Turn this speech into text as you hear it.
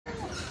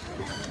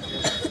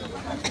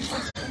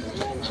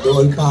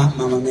Doon pa,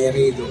 Mama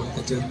Mary, doon pa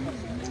dyan.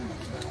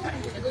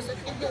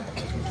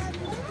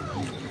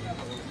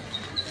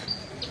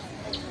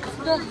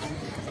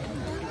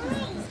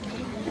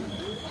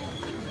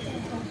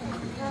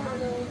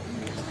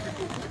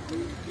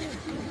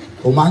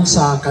 Kuman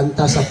sa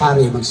kanta sa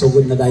pare,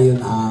 magsugod na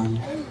dayon ang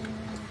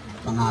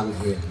mga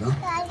anghel, no?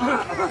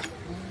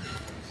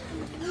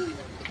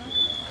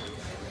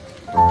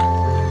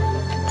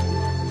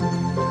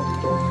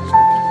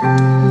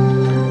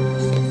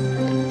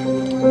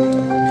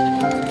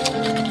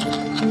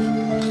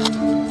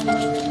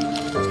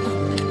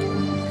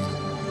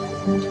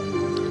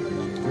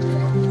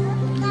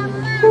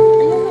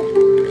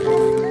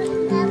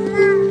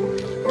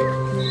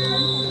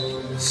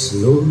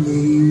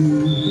 Slowly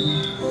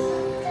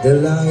the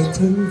light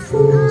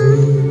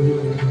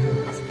unfolded,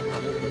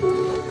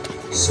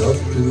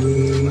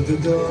 softly the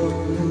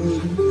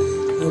dawn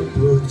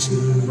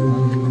approaching.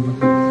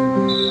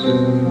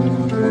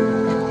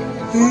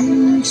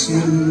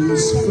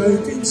 Anxious,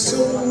 frightened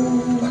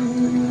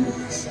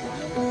souls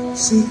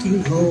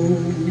seeking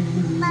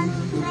home,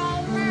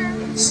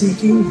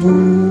 seeking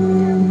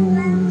home.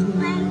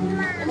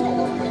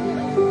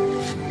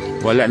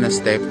 Wala na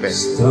Stephen.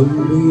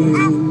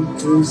 Stumbling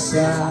through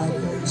sad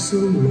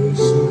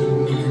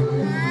isolation,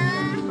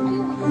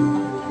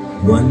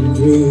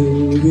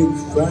 wandering with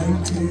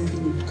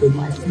frightened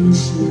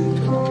confusion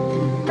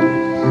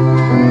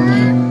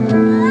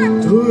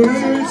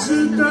towards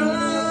a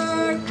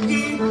dark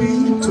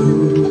gaping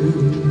tomb,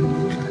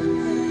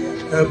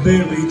 a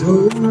buried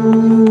home.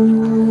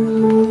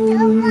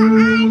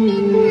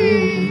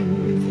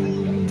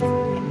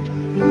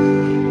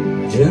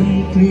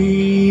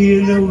 Gently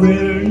in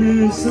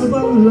awareness of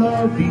our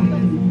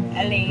loving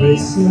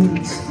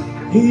presence,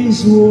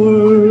 His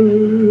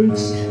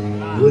words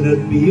do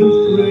not be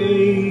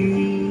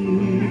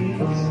afraid.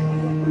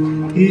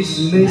 His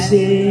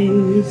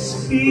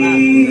message,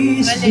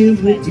 peace be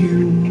with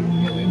you.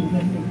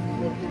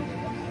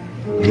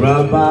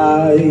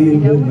 Rabbi,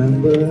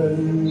 remember,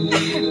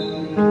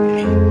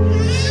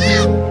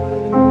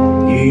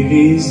 it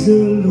is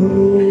the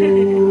Lord.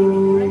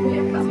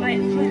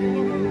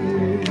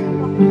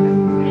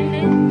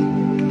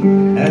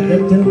 And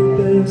the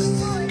tempest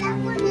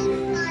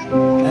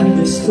and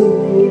the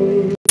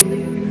storm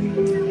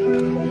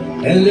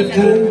and the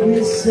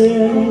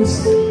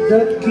kindnesses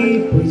that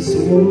keep us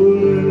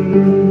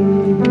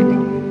warm,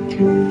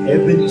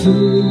 even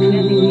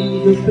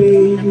through the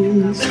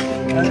pains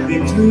and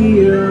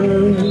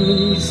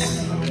betrayals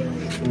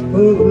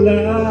of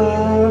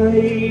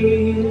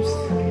life's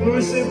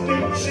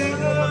crucifixion,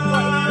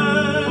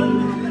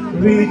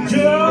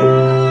 rejoice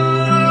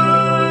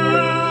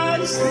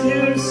in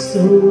your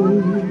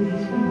souls,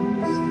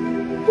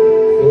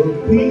 for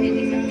peace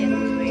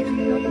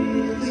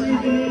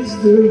is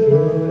the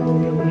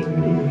Lord.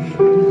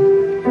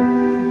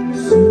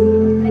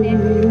 Soon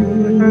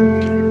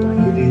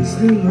it is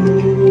the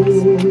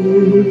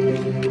Lord,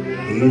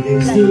 it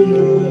is the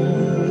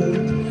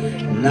Lord,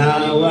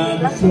 now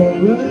and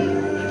forever.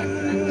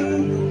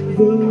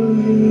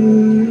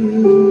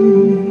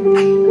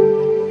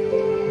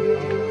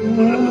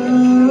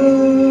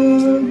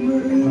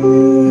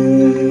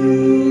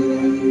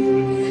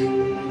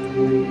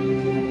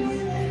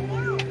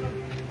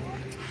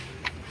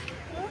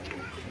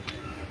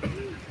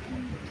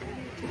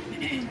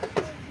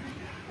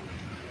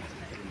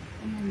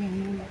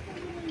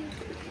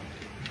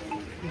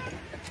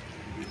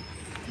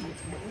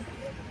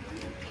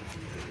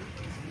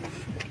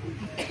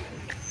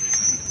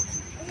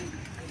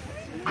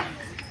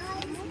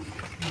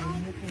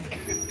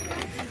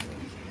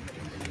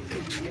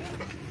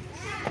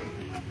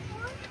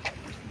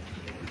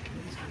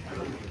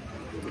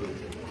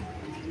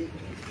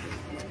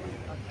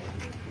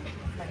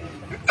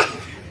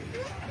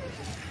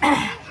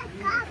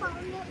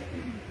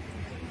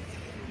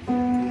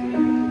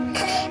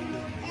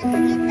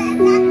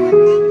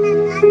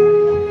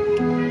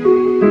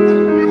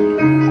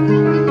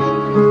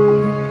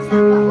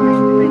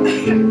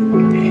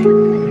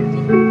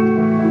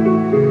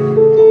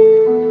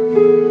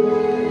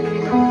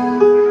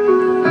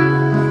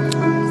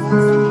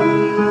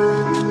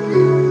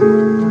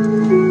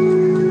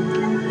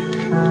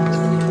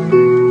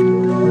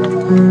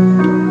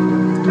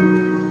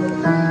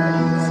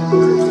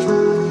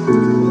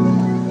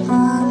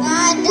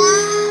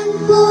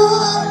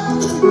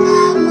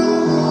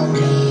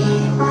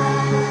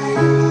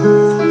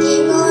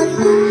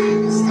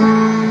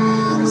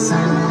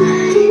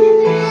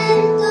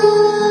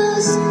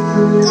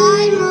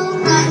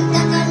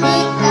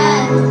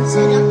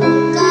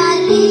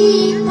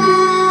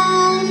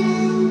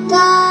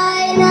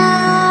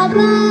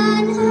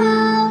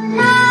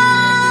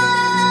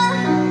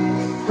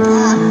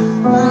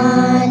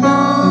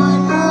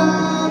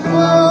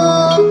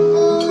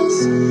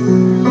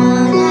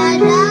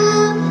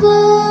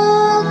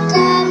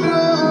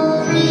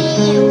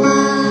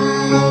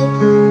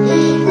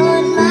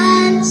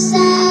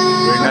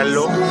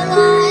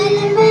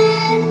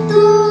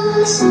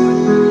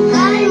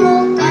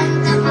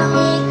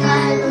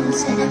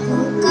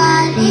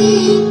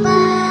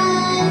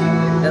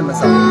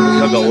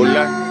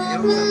 Nagaulan.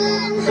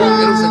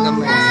 Pero sa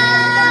gamay.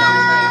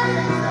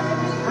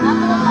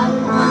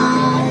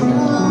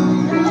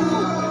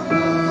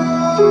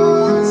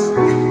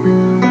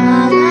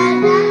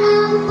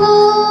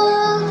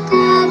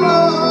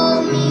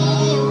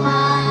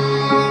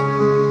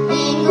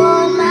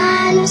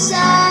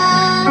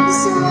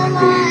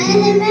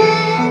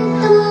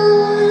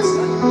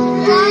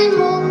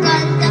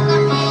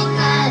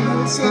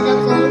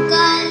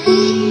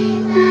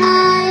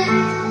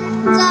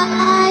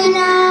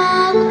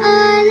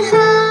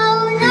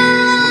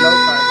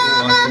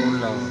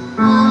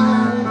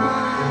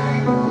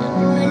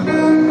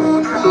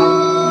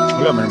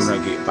 Wala man mo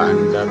lagi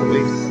paandar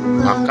we.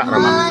 Maka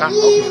ramangka.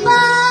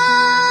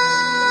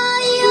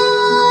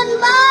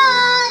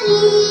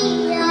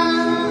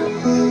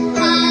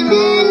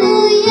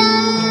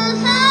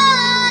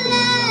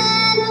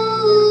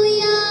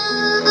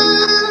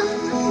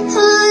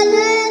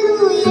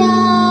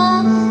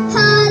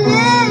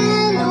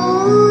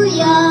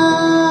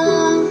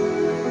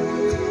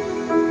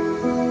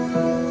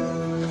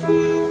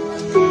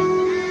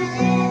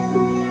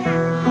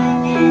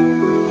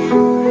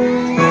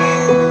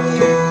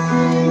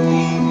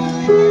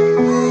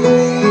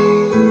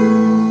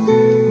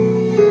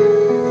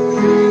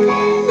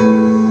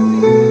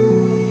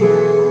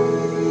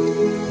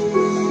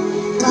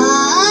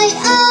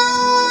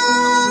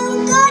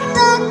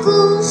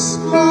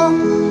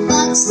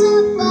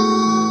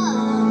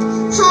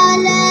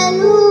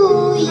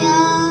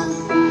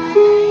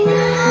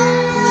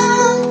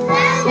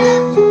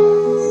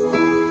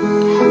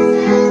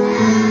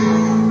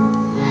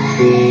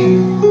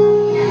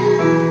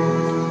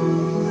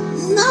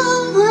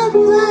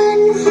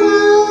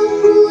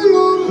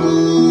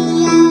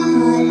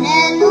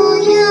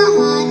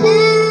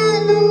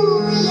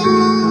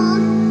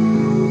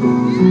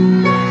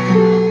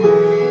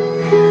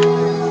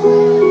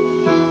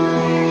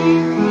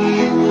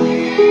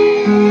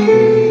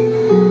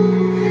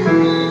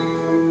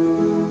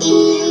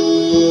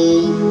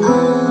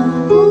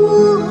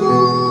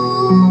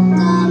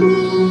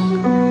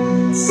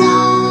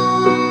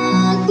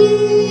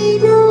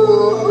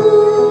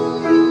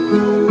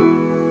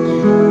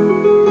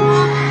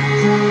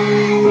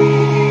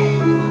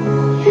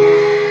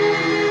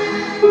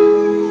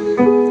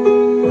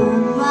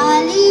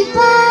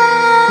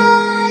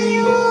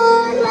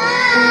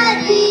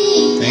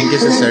 Thank you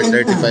sa sir,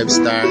 35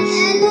 stars.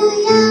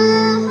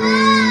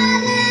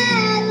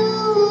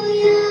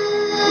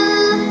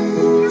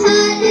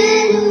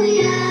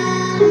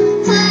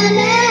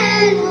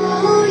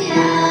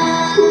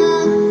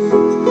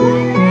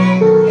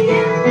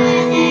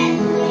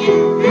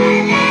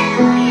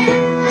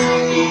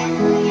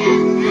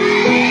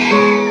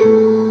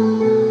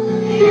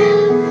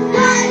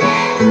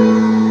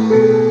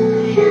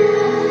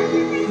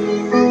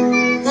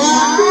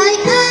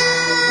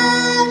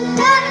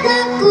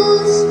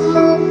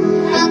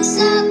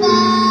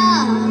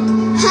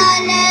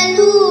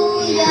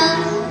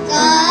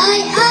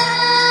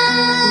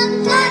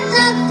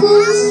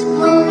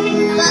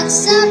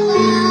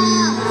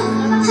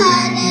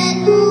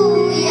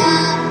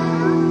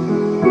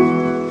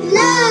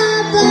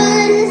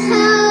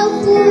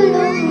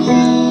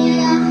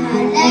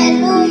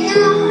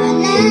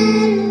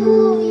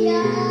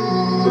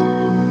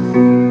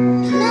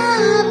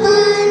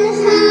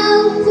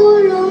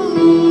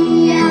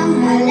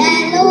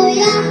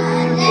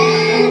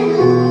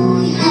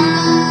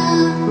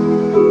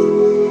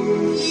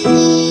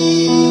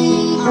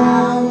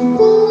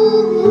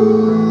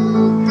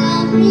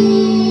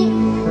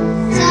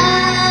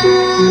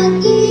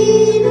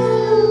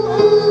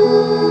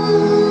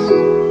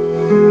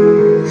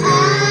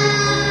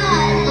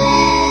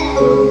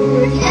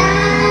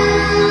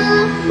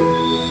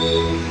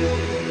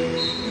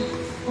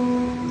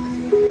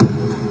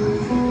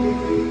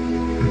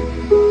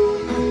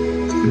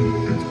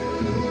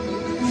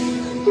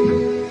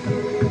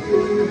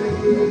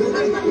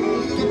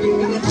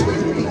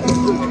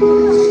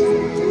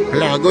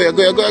 Hala, agoy,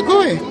 agoy, agoy,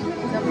 agoy.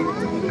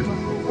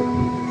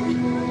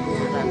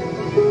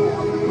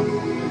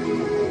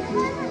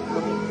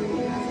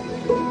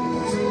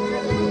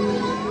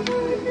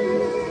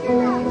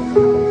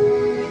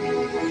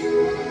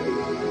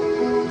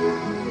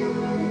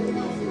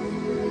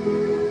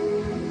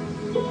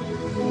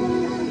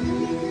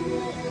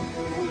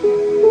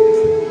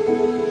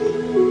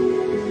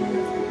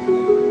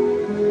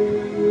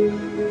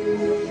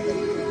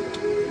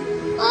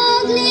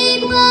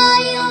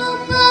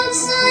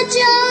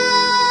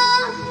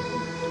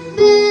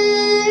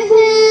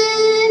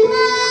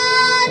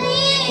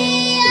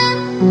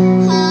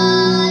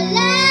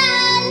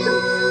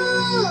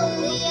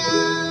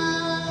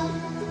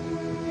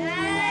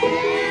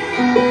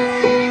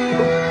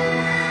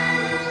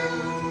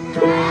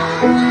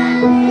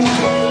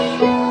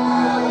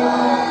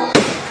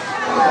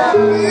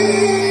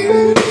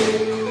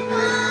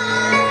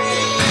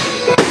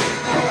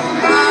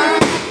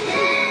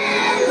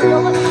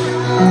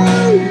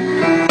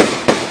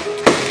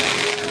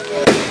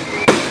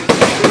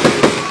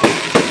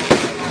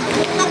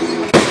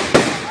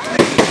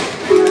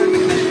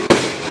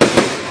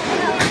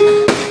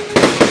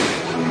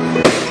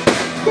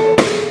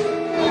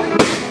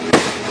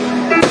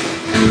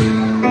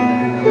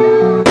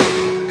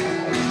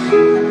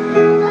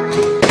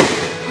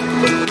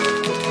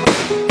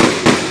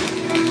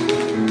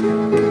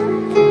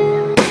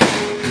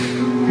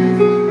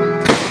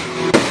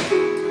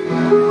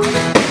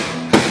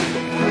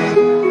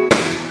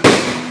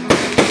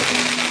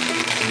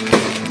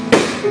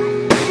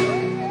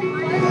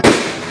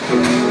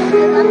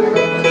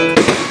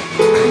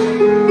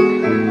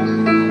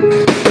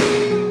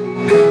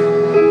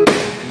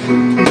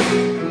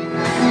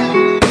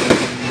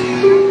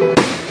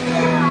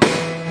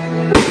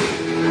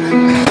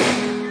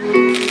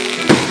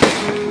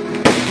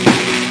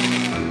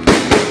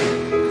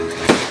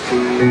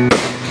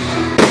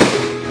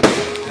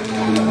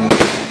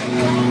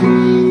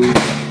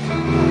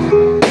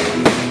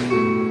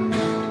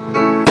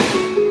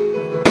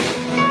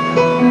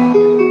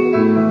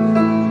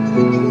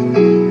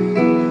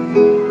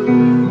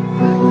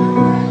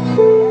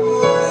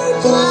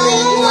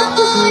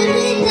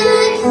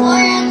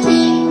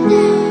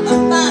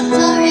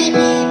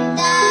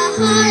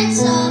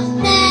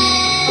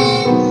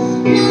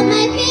 Now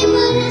my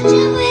people are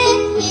Jewish.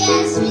 He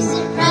has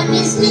risen from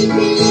his sleep.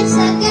 He lives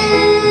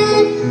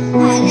again.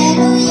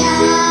 Hallelujah.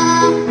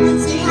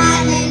 Sing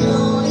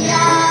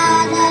hallelujah.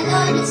 The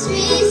Lord is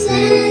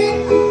risen.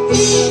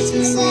 He is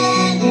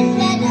risen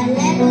indeed.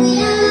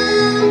 Hallelujah.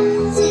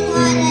 Sing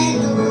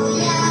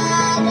hallelujah.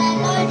 The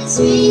Lord is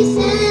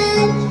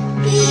risen.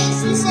 He is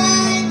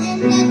risen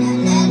indeed.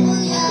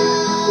 Hallelujah.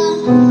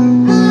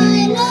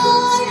 My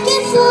Lord,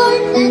 get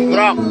forth and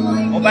Bro, the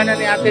morning. uban na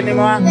ni ate ni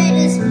mo ha? By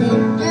the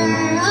splendor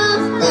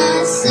of the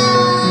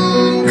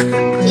sun,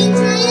 He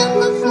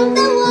triumphed from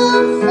the war,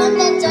 from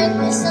the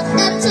darkness of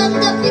the tomb,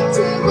 the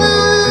victory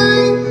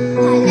won.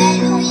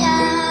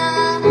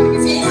 Hallelujah,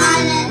 sing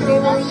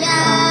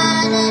hallelujah,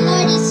 the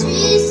Lord is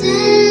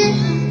risen,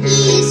 He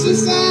is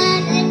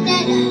risen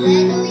indeed.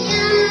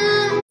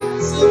 Hallelujah,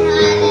 sing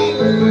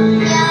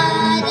hallelujah,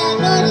 the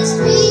Lord is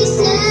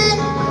risen,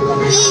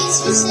 He is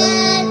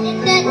risen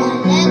indeed.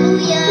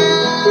 Hallelujah.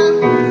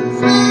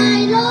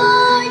 My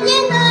Lord,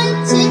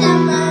 united the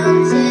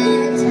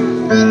mountains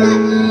with the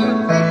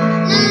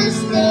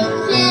everlasting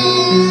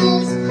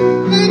hills.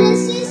 Let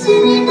us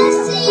sing and the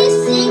sea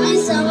sing a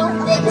song of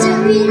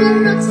victory, the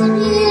rocks and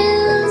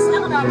hills.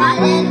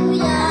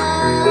 Hallelujah,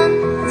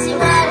 sing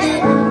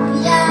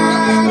hallelujah,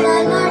 the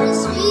Lord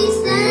is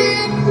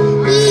risen,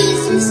 He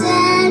is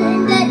risen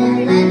indeed.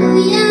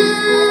 Hallelujah,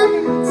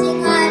 sing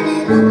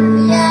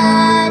hallelujah,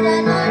 the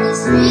Lord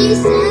is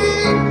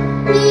risen,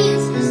 He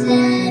is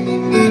risen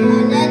indeed.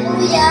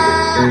 Hallelujah.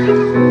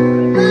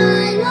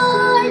 My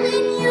Lord,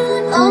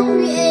 renewed all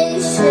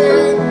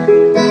creation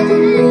that He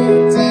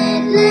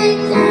waited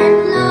late and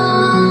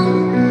long.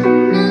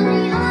 Now we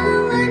are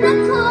one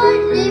accord,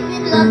 live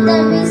in love, the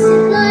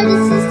risen Lord,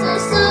 this is our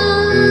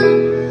song.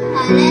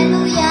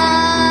 Hallelujah,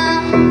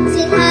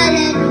 sing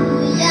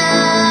hallelujah,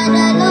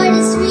 the Lord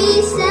is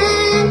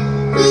risen,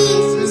 He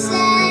is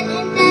risen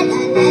indeed.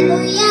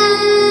 Hallelujah,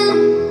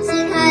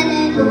 sing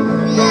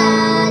hallelujah,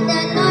 the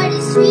Lord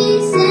is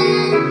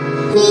risen,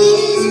 He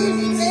is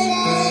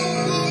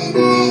risen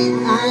indeed.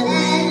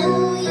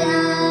 Hallelujah.